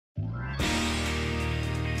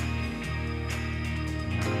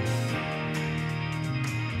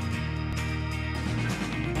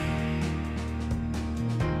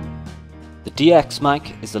The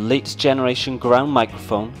DXmic is the latest generation ground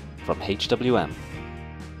microphone from HWM.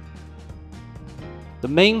 The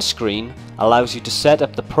main screen allows you to set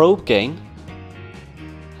up the probe gain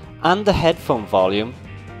and the headphone volume,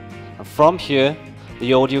 and from here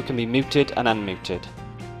the audio can be muted and unmuted.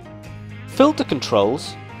 Filter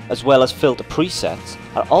controls as well as filter presets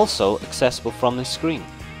are also accessible from this screen.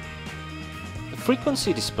 The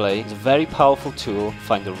frequency display is a very powerful tool to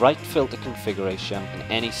find the right filter configuration in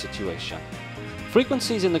any situation.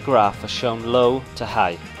 Frequencies in the graph are shown low to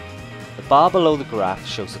high. The bar below the graph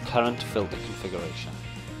shows the current filter configuration.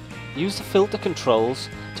 Use the filter controls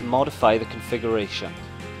to modify the configuration.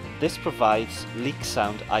 This provides leak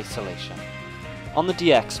sound isolation. On the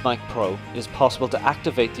DXmic Pro, it is possible to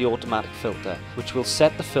activate the automatic filter, which will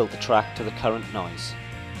set the filter track to the current noise.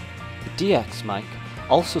 The DXmic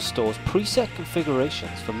also stores preset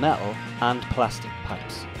configurations for metal and plastic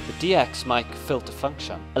pipes. The DXmic filter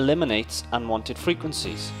function eliminates unwanted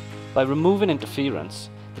frequencies. By removing interference,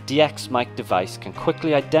 the DXmic device can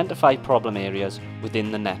quickly identify problem areas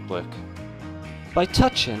within the network. By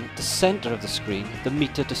touching the center of the screen, the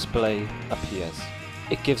meter display appears.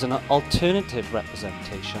 It gives an alternative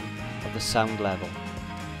representation of the sound level.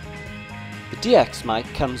 The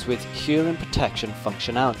DXmic comes with hearing protection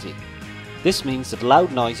functionality. This means that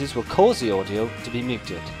loud noises will cause the audio to be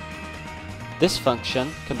muted. This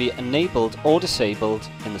function can be enabled or disabled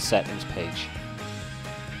in the settings page.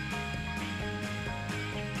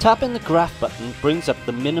 Tapping the graph button brings up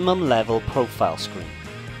the minimum level profile screen.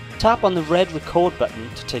 Tap on the red record button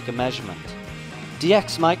to take a measurement.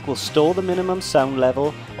 DXmic will store the minimum sound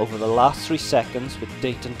level over the last 3 seconds with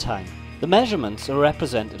date and time. The measurements are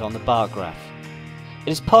represented on the bar graph.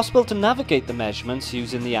 It is possible to navigate the measurements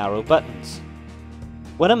using the arrow buttons.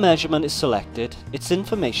 When a measurement is selected, its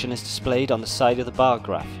information is displayed on the side of the bar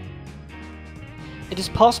graph. It is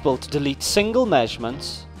possible to delete single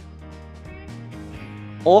measurements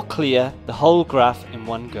or clear the whole graph in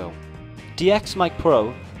one go. DXmic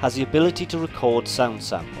Pro has the ability to record sound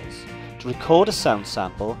samples. To record a sound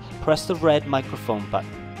sample, press the red microphone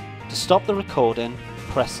button. To stop the recording,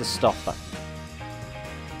 press the stop button.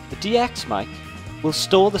 The DXmic will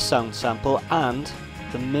store the sound sample and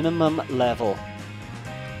the minimum level.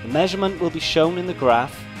 The measurement will be shown in the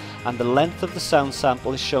graph and the length of the sound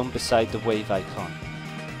sample is shown beside the wave icon.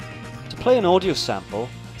 To play an audio sample,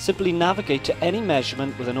 simply navigate to any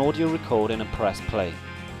measurement with an audio recording and press play.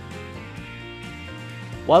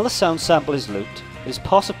 While the sound sample is looped, it is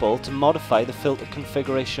possible to modify the filter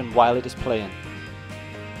configuration while it is playing.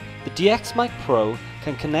 The DXmic Pro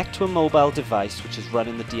can connect to a mobile device which is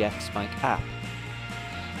running the DXmic app.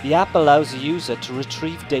 The app allows the user to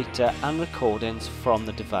retrieve data and recordings from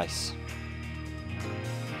the device.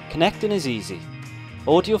 Connecting is easy.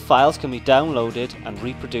 Audio files can be downloaded and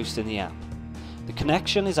reproduced in the app. The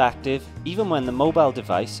connection is active even when the mobile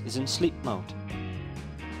device is in sleep mode.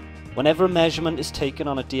 Whenever a measurement is taken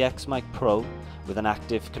on a DXmic Pro with an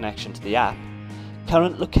active connection to the app,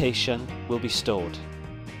 current location will be stored.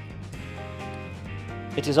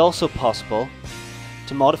 It is also possible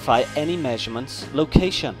to modify any measurement's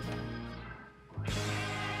location.